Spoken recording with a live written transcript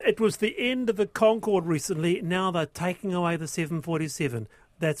It was the end of the Concorde recently. Now they're taking away the 747.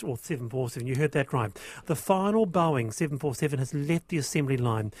 That's, or 747, you heard that right. The final Boeing 747 has left the assembly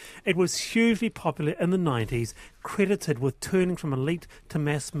line. It was hugely popular in the 90s, credited with turning from elite to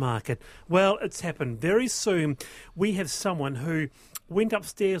mass market. Well, it's happened. Very soon, we have someone who went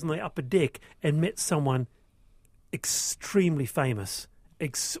upstairs on the upper deck and met someone extremely famous.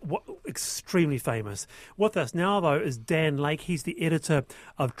 Extremely famous. With us now, though, is Dan Lake. He's the editor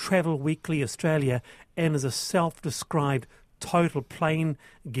of Travel Weekly Australia and is a self-described total plane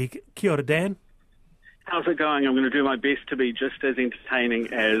geek. Kia ora, Dan. How's it going? I'm going to do my best to be just as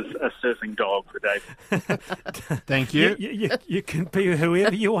entertaining as a surfing dog today. Thank you. You can be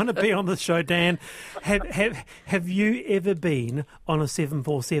whoever you want to be on the show, Dan. Have you ever been on a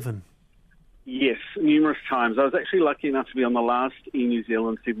 747? Yes, numerous times. I was actually lucky enough to be on the last Air New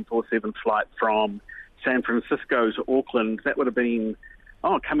Zealand 747 flight from San Francisco to Auckland. That would have been,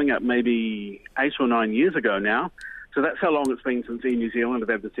 coming up maybe 8 or 9 years ago now. So that's how long it's been since Air New Zealand have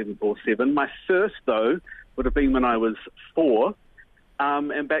had the 747. My first, though, would have been when I was 4.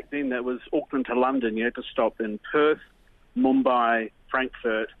 And back then that was Auckland to London. You had to stop in Perth, Mumbai,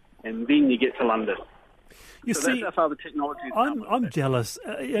 Frankfurt, and then you get to London. That's how far the technology is. I'm jealous.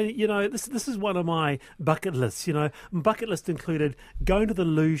 This is one of my bucket lists. Bucket list included going to the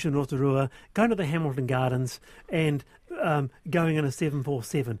Luge in Rotorua, going to the Hamilton Gardens, and going in a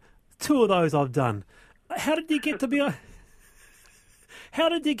 747. 2 of those I've done. How did you get to be on? How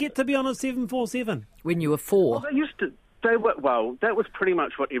did you get to be on a 747? When you were 4. Well, that was pretty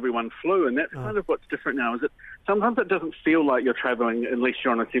much what everyone flew, and that's kind of what's different now. Is that sometimes it doesn't feel like you're travelling unless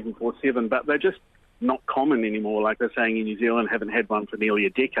you're on a 747, but they're just not common anymore. Like they're saying in New Zealand, haven't had one for nearly a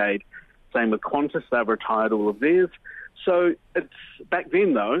decade. Same with Qantas, they've retired all of theirs. So it's back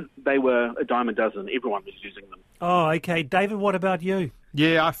then, though, they were a dime a dozen. Everyone was using them. Oh, okay. David, what about you?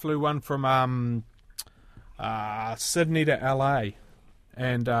 Yeah, I flew one from Sydney to LA,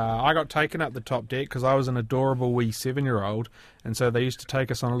 and I got taken up the top deck because I was an adorable wee 7-year-old, and so they used to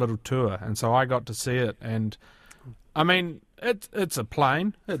take us on a little tour, and so I got to see it. And I mean, it's a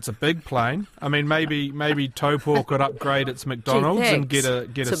plane. It's a big plane. I mean, maybe Taupo could upgrade its McDonald's and get a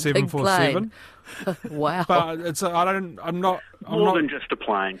 747. Wow! But I'm not more than just a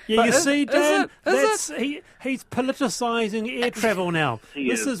plane. Yeah, but you see, Dan, is it? He's politicising air travel now.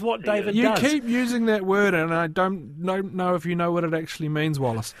 This is what David does. You keep using that word, and I don't know if you know what it actually means,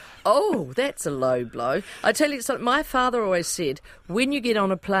 Wallace. Oh, that's a low blow. I tell you something. My father always said, when you get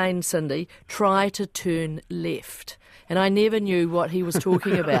on a plane, Cindy, try to turn left. And I never knew what he was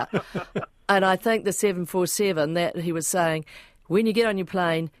talking about. And I think the 747, that he was saying, when you get on your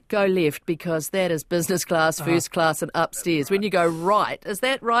plane, go left because that is business class, first class and upstairs. When you go right, is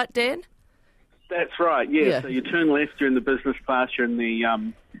that right, Dan? That's right, yeah. So you turn left, you're in the business class, you're in the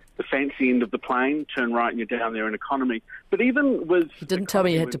fancy end of the plane, turn right and you're down there in economy. But even with... He didn't tell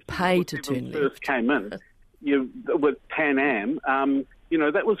me you had to pay to turn left. First came in, with Pan Am,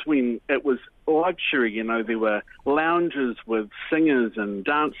 that was when it was luxury. There were lounges with singers and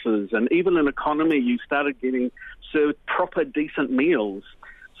dancers, and even in economy you started getting served proper, decent meals.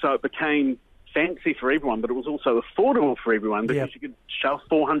 So it became fancy for everyone, but it was also affordable for everyone because you could shove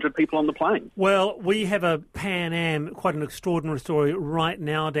 400 people on the plane. Well, we have a Pan Am, quite an extraordinary story right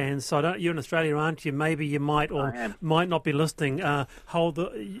now, Dan. So you're in Australia, aren't you? Maybe you might or might not be listening. Have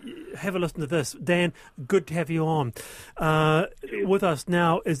a listen to this. Dan, good to have you on. With us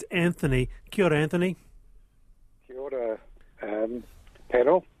now is Anthony. Kia ora, Anthony. Kia ora,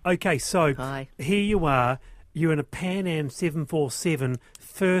 panel. Okay, so Hi. Here you are. You're in a Pan Am 747,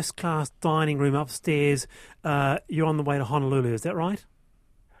 first-class dining room upstairs. You're on the way to Honolulu, is that right?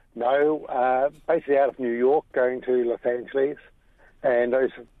 No, basically out of New York, going to Los Angeles. And I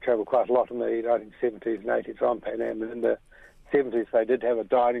used to travel quite a lot in the 1970s and 80s on Pan Am. And in the 70s, they did have a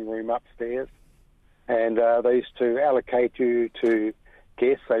dining room upstairs. And they used to allocate you to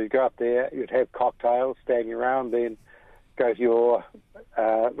guests. So you'd go up there, you'd have cocktails standing around, then go to your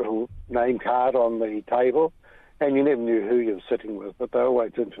little name card on the table. And you never knew who you were sitting with, but they're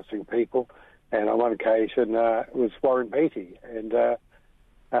always interesting people. And on one occasion, it was Warren Beatty and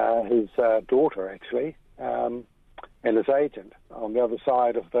his daughter, actually, and his agent on the other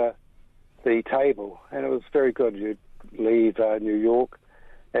side of the table. And it was very good. You'd leave New York,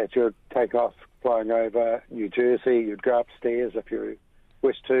 as you'd take off flying over New Jersey. You'd go upstairs if you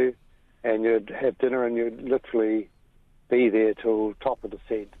wished to, and you'd have dinner, and you'd literally be there till top of the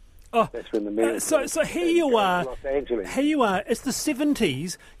set. Oh, that's when the meal. So here you are. Los Angeles. Here you are. It's the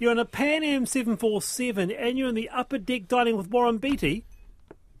 70s. You're in a Pan Am 747, and you're in the upper deck dining with Warren Beatty.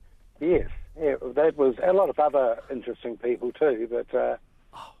 Yes, that was a lot of other interesting people too. But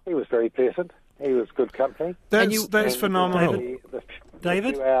He was very pleasant. He was good company. That's phenomenal. The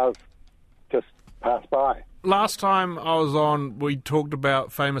David? few hours just passed by. Last time I was on, we talked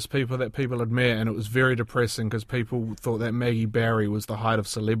about famous people that people had met, and it was very depressing because people thought that Maggie Barry was the height of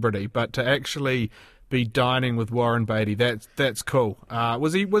celebrity. But to actually be dining with Warren Beatty, that's cool.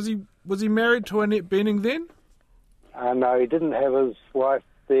 Was he married to Annette Bening then? No, he didn't have his wife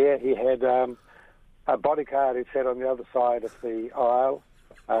there. He had a bodyguard who sat on the other side of the aisle.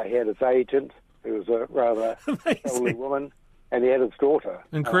 He had his agent, who was a rather elderly woman, and he had his daughter.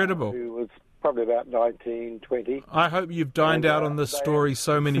 Incredible. Who was probably about 19, 20. I hope you've dined out on this story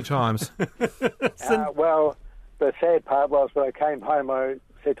so many times. Well, the sad part was when I came home, I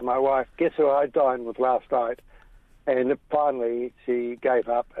said to my wife, guess who I dined with last night? And finally she gave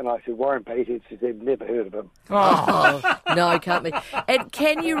up, and I said, Warren Beatty. She said, never heard of him. Oh, no, can't be. And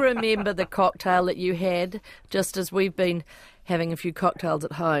can you remember the cocktail that you had, just as we've been having a few cocktails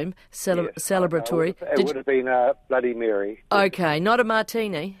at home, celebratory? It would have been a Bloody Mary. Okay, not a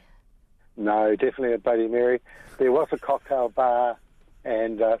martini? No, definitely a Bloody Mary. There was a cocktail bar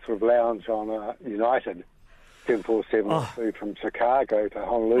and sort of lounge on United 747 flew from Chicago to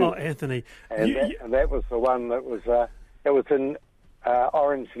Honolulu. Oh, Anthony. And that was the one that was, it was in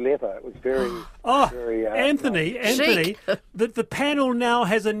orange leather. It was very, very... Anthony, the panel now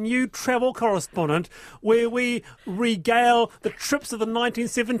has a new travel correspondent where we regale the trips of the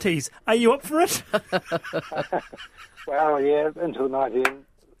 1970s. Are you up for it? Well, yeah, into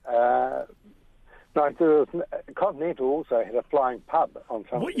the Continental also had a flying pub on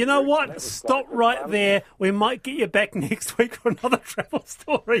some. Well, you know what? Stop right there. We might get you back next week for another travel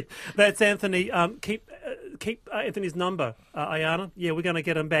story. That's Anthony. Keep Anthony's number, Ayana. Yeah, we're going to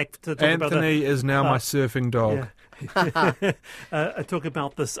get him back to talk about that. Anthony is now my surfing dog. Yeah. Talk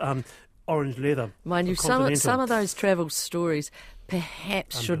about this orange leather. Mind you, some of those travel stories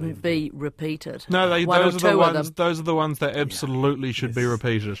perhaps shouldn't be repeated. No, those are the ones that absolutely should be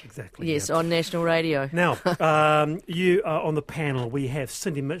repeated. Exactly. Yes, on national radio. Now, you are on the panel. We have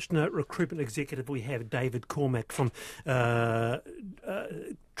Cindy Mitchener, recruitment executive. We have David Cormack from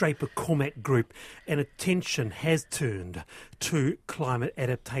Draper Cormack Group, and attention has turned to climate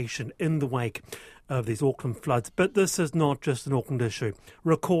adaptation in the wake of these Auckland floods. But this is not just an Auckland issue.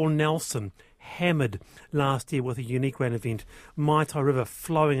 Recall Nelson, hammered last year with a unique rain event, Maitai River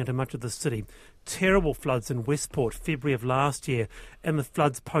flowing into much of the city, terrible floods in Westport February of last year, and the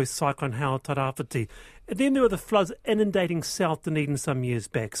floods post-cyclone Howard Tairāwhiti. And then there were the floods inundating South Dunedin some years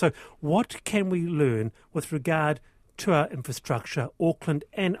back. So what can we learn with regard to our infrastructure, Auckland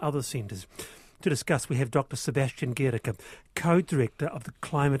and other centres? To discuss, we have Dr. Sebastian Gericke, Co-Director of the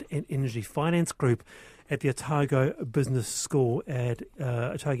Climate and Energy Finance Group at the Otago Business School at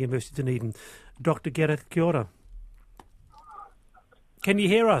Otago University Dunedin. Dr. Gericke, kia ora. Can you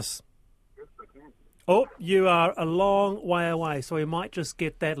hear us? Yes, I can. Oh, you are a long way away, so we might just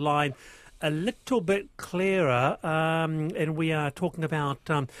get that line a little bit clearer, and we are talking about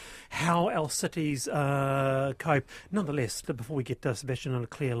how our cities cope. Nonetheless, before we get Sebastian on a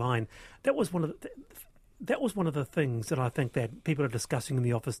clear line, that was one of the things that I think that people are discussing in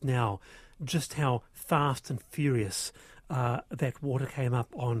the office now, just how fast and furious that water came up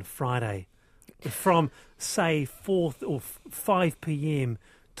on Friday, from say 4 or 5 p.m.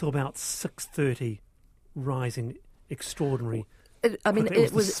 to about 6:30, rising extraordinary.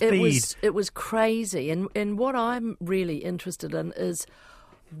 It was crazy, and what I'm really interested in is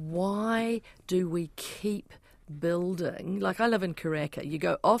why do we keep building? Like, I live in Karaka. You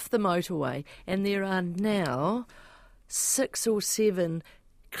go off the motorway, and there are now 6 or 7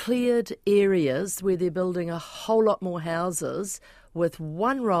 cleared areas where they're building a whole lot more houses with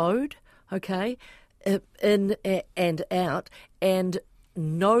one road, okay, in and out, and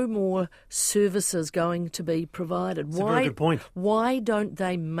no more services going to be provided. That's a very good point. Why don't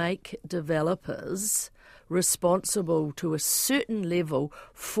they make developers responsible to a certain level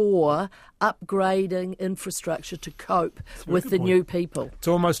for upgrading infrastructure to cope with the new people? It's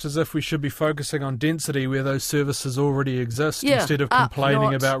almost as if we should be focusing on density where those services already exist instead of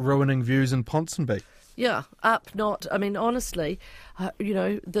complaining about ruining views in Ponsonby. Yeah, honestly,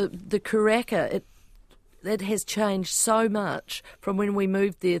 the Karaka, it has changed so much from when we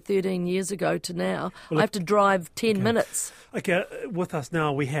moved there 13 years ago to now. I have to drive 10 minutes. Okay, with us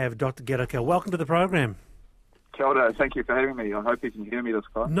now we have Dr. Gericke. Welcome to the program. Kia ora, thank you for having me. I hope you can hear me this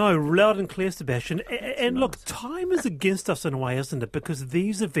time. No, loud and clear, Sebastian. And look, time is against us in a way, isn't it? Because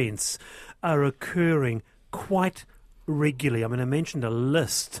these events are occurring quite regularly. I mean, I mentioned a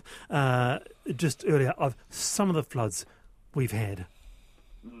list just earlier of some of the floods we've had.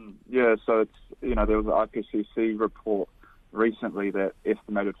 Yeah, so it's, there was an IPCC report recently that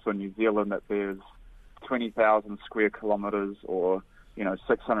estimated for New Zealand that there's 20,000 square kilometres or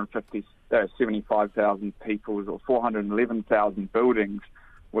 75,000 people or 411,000 buildings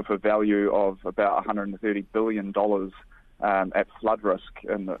with a value of about $130 billion at flood risk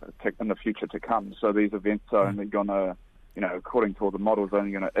in the future to come. So these events are only going to, according to all the models,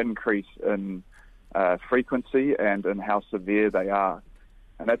 only going to increase in frequency and in how severe they are.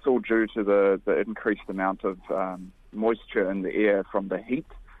 And that's all due to the increased amount of moisture in the air from the heat.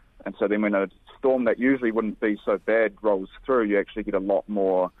 And so then when a storm that usually wouldn't be so bad rolls through, you actually get a lot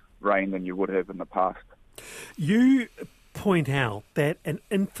more rain than you would have in the past. You point out that an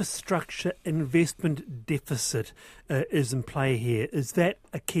infrastructure investment deficit is in play here. Is that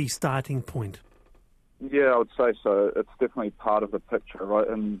a key starting point? Yeah, I would say so. It's definitely part of the picture, right?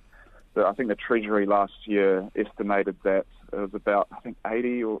 And I think the Treasury last year estimated that it was about,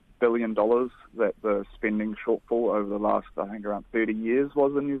 $80 billion that the spending shortfall over the last, around 30 years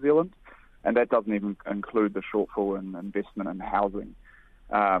was in New Zealand. And that doesn't even include the shortfall in investment in housing.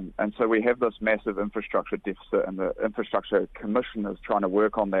 And so we have this massive infrastructure deficit, and the Infrastructure Commission is trying to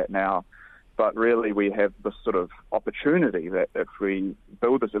work on that now. But really we have this sort of opportunity that if we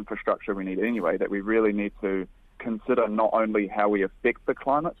build this infrastructure we need anyway, that we really need to consider not only how we affect the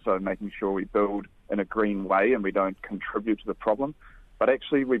climate, so making sure we build in a green way and we don't contribute to the problem, but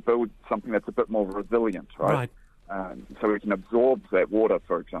actually we build something that's a bit more resilient, right? So we can absorb that water,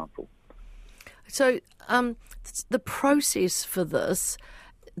 for example. So the process for this,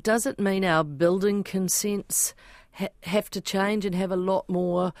 does it mean our building consents have to change and have a lot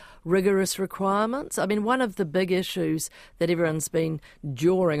more rigorous requirements? I mean, one of the big issues that everyone's been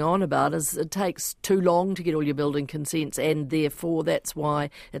jawing on about is it takes too long to get all your building consents, and therefore that's why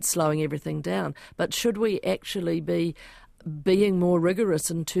it's slowing everything down. But should we actually be being more rigorous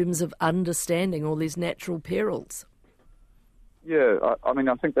in terms of understanding all these natural perils? Yeah,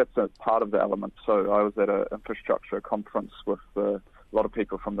 I think that's a part of the element. So I was at an infrastructure conference with a lot of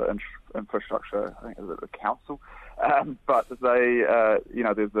people from the infrastructure, I think it was the council, but they,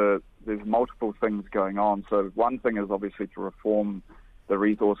 there's multiple things going on. So one thing is obviously to reform the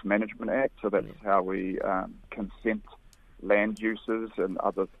Resource Management Act, so that's how we consent land uses and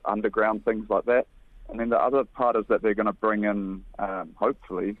other underground things like that. And then the other part is that they're going to bring in,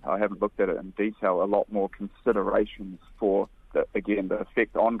 hopefully, I haven't looked at it in detail, a lot more considerations for the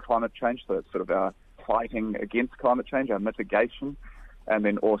effect on climate change. So it's sort of our fighting against climate change, our mitigation, and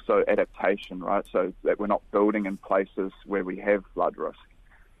then also adaptation, right? So that we're not building in places where we have flood risk.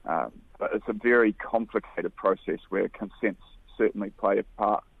 But it's a very complicated process where consents certainly play a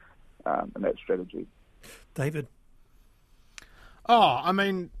part in that strategy. David?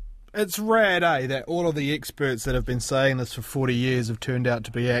 It's rad, that all of the experts that have been saying this for 40 years have turned out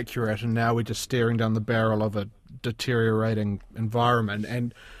to be accurate, and now we're just staring down the barrel of a deteriorating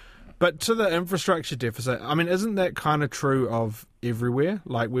environment. But to the infrastructure deficit, isn't that kind of true of everywhere?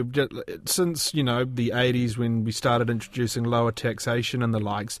 Like we've just, since, the 80s when we started introducing lower taxation and the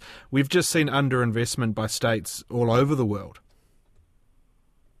likes, we've just seen underinvestment by states all over the world.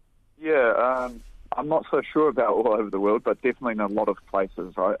 Yeah, I'm not so sure about all over the world, but definitely in a lot of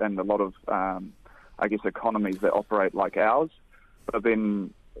places, right? And a lot of, economies that operate like ours. But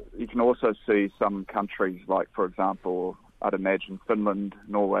then you can also see some countries like, for example, I'd imagine Finland,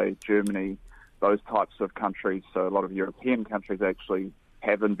 Norway, Germany, those types of countries. So a lot of European countries actually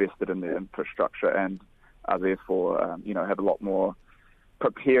have invested in their infrastructure and are therefore, have a lot more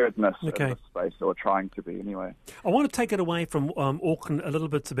preparedness in this space, or trying to be anyway. I want to take it away from Auckland a little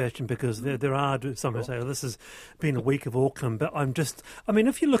bit, Sebastian, because there are some who say, this has been a week of Auckland, but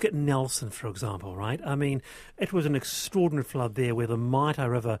if you look at Nelson, for example, right? It was an extraordinary flood there where the Maita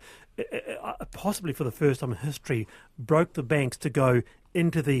River, possibly for the first time in history, broke the banks to go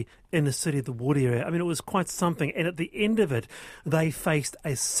into the inner city, the wood area. It was quite something. And at the end of it, they faced a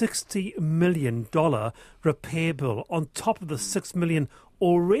 $60 million repair bill on top of the $6 million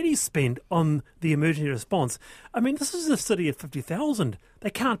already spent on the emergency response. This is a city of 50,000.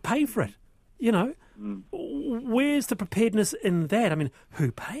 They can't pay for it. Where's the preparedness in that?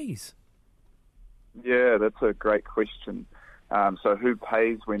 Who pays? Yeah, that's a great question. So who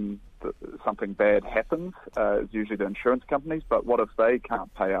pays when something bad happens? It's usually the insurance companies, but what if they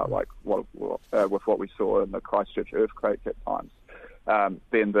can't pay out, like with what we saw in the Christchurch earthquake at times?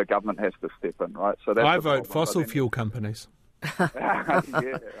 Then the government has to step in, right? So that's I vote fossil fuel companies. Yeah,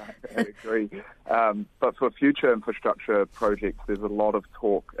 I agree. But for future infrastructure projects, there's a lot of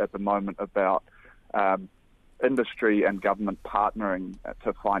talk at the moment about industry and government partnering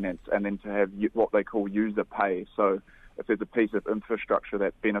to finance, and then to have what they call user pay. So if there's a piece of infrastructure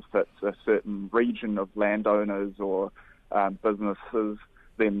that benefits a certain region of landowners or businesses,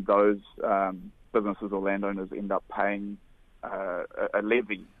 then those businesses or landowners end up paying a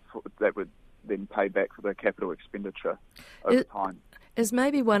levy that would then pay back for their capital expenditure over time. Is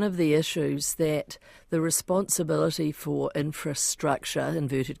maybe one of the issues that the responsibility for infrastructure,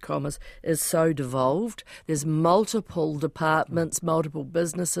 inverted commas, is so devolved. There's multiple departments, multiple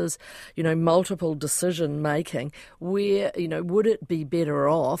businesses, multiple decision making. Where, would it be better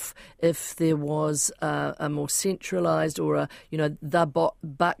off if there was a more centralised or the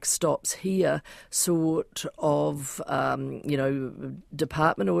buck stops here sort of,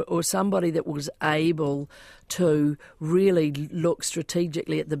 department or somebody that was able to really look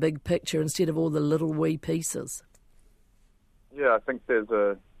strategically at the big picture instead of all the little wee pieces? Yeah, I think there's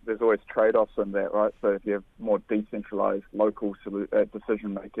always trade-offs in that, right? So if you have more decentralised local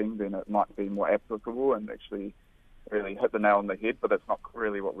decision-making, then it might be more applicable and actually really hit the nail on the head, but that's not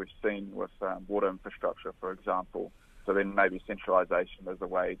really what we've seen with water infrastructure, for example. So then maybe centralisation is a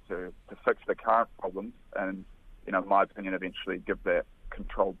way to fix the current problems and, in my opinion, eventually give that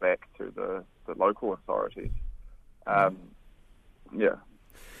control back to the local authorities.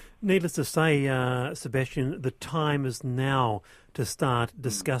 Needless to say, Sebastian, the time is now to start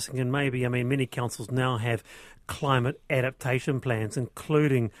discussing, and many councils now have climate adaptation plans,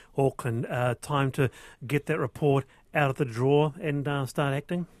 including Auckland. Time to get that report out of the drawer and start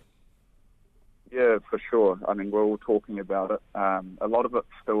acting? Yeah, for sure. We're all talking about it. A lot of it's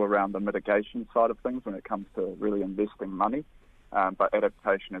still around the mitigation side of things when it comes to really investing money. But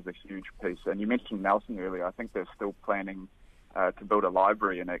adaptation is a huge piece. And you mentioned Nelson earlier. I think they're still planning to build a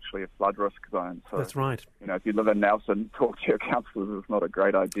library and actually a flood risk zone. So, that's right. If you live in Nelson, talk to your councillors. It's not a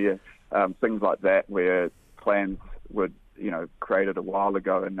great idea. Things like that where plans were, created a while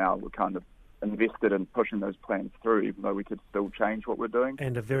ago and now we're kind of invested in pushing those plans through, even though we could still change what we're doing.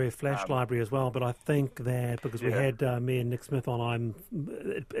 And a very flash library as well. But I think that because we had me and Nick Smith on,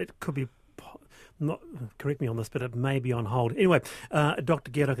 it could be... Not correct me on this, but it may be on hold. Anyway,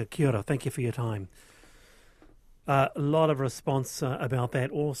 Dr. Geraka, kia ora. Thank you for your time. A lot of response about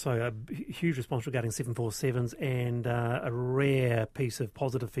that. Also, a huge response regarding 747s and a rare piece of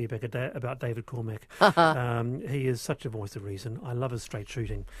positive feedback about David Cormack. He is such a voice of reason. I love his straight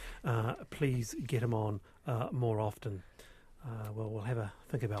shooting. Please get him on more often. We'll have a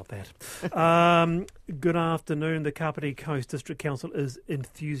think about that. Good afternoon. The Kapiti Coast District Council is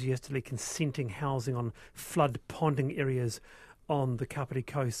enthusiastically consenting housing on flood ponding areas on the Kapiti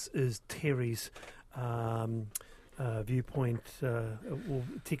Coast, is Terry's viewpoint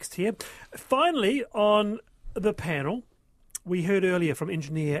text here. Finally, on the panel, we heard earlier from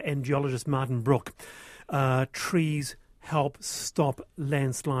engineer and geologist Martin Brook. Trees help stop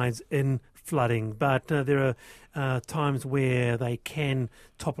landslides in flooding, but there are times where they can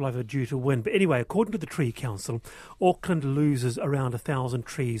topple over due to wind. But anyway, according to the Tree Council, Auckland loses around 1,000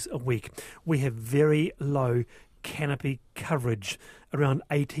 trees a week. We have very low canopy coverage, around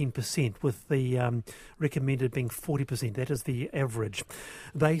 18%, with the recommended being 40%. That is the average.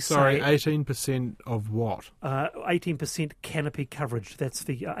 They say 18% of what? 18% canopy coverage. That's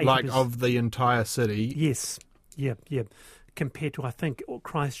the 18%. Like of the entire city? Yes. Yeah. Compared to, I think,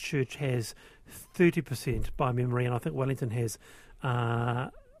 Christchurch has 30% by memory, and I think Wellington has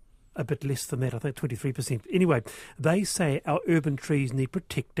a bit less than that, I think 23%. Anyway, they say our urban trees need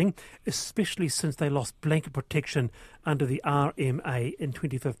protecting, especially since they lost blanket protection under the RMA in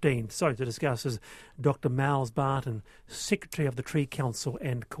 2015. So to discuss is Dr. Miles Barton, Secretary of the Tree Council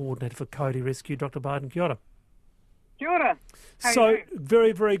and Coordinator for Coyote Rescue. Dr. Barton, kia ora. Kia ora. So,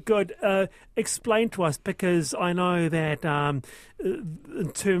 very, very good. Explain to us, because I know that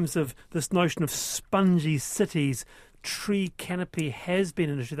in terms of this notion of spongy cities, tree canopy has been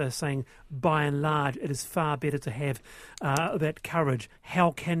an issue. They're saying, by and large, it is far better to have that coverage.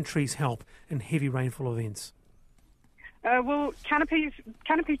 How can trees help in heavy rainfall events?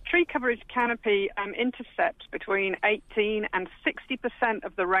 Tree coverage canopy intercepts between 18 and 60%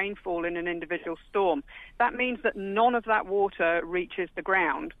 of the rainfall in an individual storm. That means that none of that water reaches the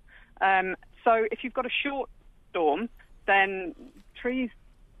ground. So if you've got a short storm, then tree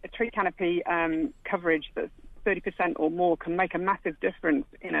canopy coverage that's 30% or more can make a massive difference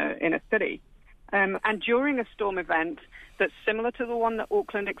in a city. And during a storm event that's similar to the one that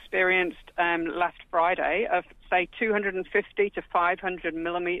Auckland experienced last Friday of, say, 250 to 500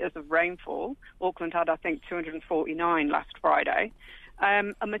 millimetres of rainfall, Auckland had, I think, 249 last Friday,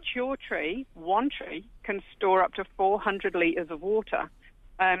 a mature tree, one tree, can store up to 400 litres of water.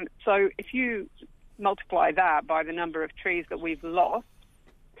 So if you multiply that by the number of trees that we've lost,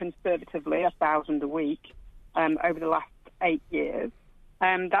 conservatively 1,000 a week over the last 8 years,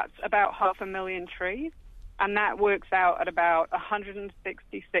 that's about 500,000 trees. And that works out at about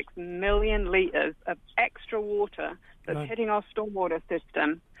 166 million litres of extra water that's hitting our stormwater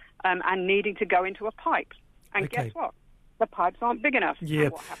system and needing to go into a pipe. And guess what? The pipes aren't big enough. Yeah.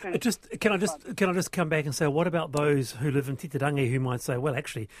 And what happens? Can I just come back and say, what about those who live in Titirangi who might say, well,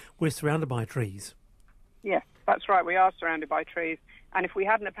 actually, we're surrounded by trees? Yes, that's right. We are surrounded by trees. And if we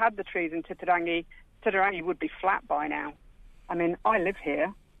hadn't have had the trees in Titirangi, Titirangi would be flat by now. I mean, I live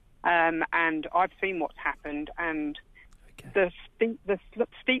here, and I've seen what's happened, and the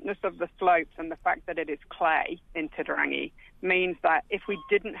steepness of the slopes and the fact that it is clay in Titirangi means that if we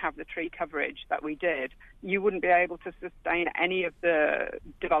didn't have the tree coverage that we did, you wouldn't be able to sustain any of the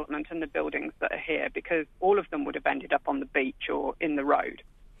development and the buildings that are here, because all of them would have ended up on the beach or in the road.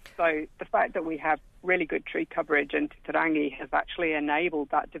 So the fact that we have really good tree coverage in Titirangi has actually enabled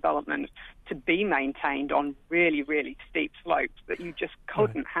that development to be maintained on really, really steep slopes that you just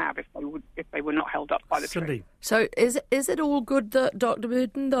couldn't have if they were not held up by the trees. So is it all good, Dr.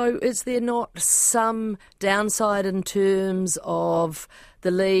 Burton, though? Is there not some downside in terms of the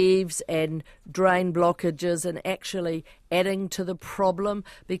leaves and drain blockages and actually adding to the problem?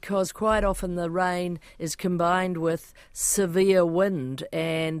 Because quite often the rain is combined with severe wind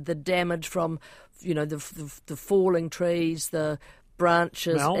and the damage from, you know, the falling trees, the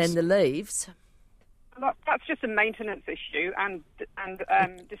branches and the leaves. That's just a maintenance issue, and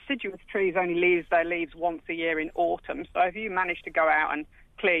deciduous trees only lose their leaves once a year in autumn. So if you manage to go out and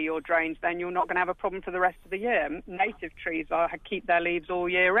clear your drains, then you're not going to have a problem for the rest of the year. Native trees keep their leaves all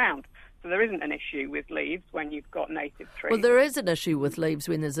year round. So there isn't an issue with leaves when you've got native trees. Well, there is an issue with leaves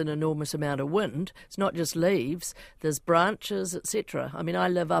when there's an enormous amount of wind. It's not just leaves. There's branches, etc. I mean, I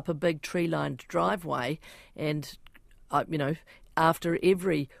live up a big tree-lined driveway, and, after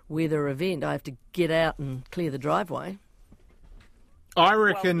every weather event, I have to get out and clear the driveway. I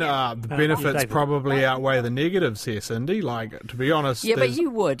reckon the benefits probably outweigh the negatives here, Cindy. Like, to be honest... Yeah, but you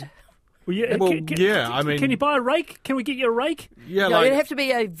would. Can you buy a rake? Can we get you a rake? Yeah, no, it'd have to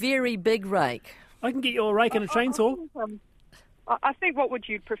be a very big rake. I can get you a rake and a chainsaw. I think, what would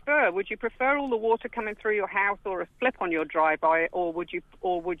you prefer? Would you prefer all the water coming through your house or a slip on your driveway, or would you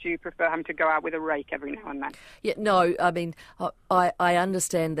prefer having to go out with a rake every now and then? Yeah, no, I mean, I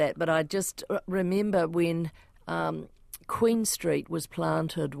understand that, but I just remember when Queen Street was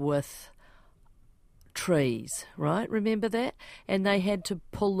planted with trees, right? Remember that? And they had to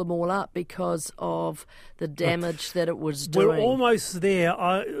pull them all up because of the damage that it was doing. We're almost there.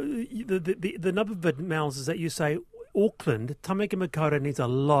 The number of miles is that you say Auckland, Tamaki Makaurau needs a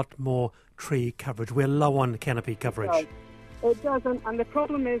lot more tree coverage. We're low on canopy coverage. It doesn't, and the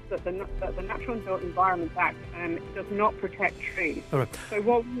problem is that the Natural and Built Environment Act does not protect trees. All right. So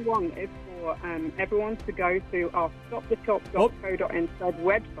what we want is for everyone to go to our stopthechop.co.nz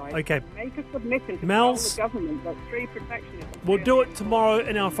website, make a submission to tell the government that tree protection is... We'll do it tomorrow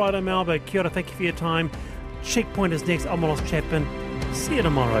in our Friday mailbag. Kia ora, thank you for your time. Checkpoint is next. I'm Wallace Chapman. See you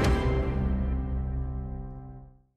tomorrow.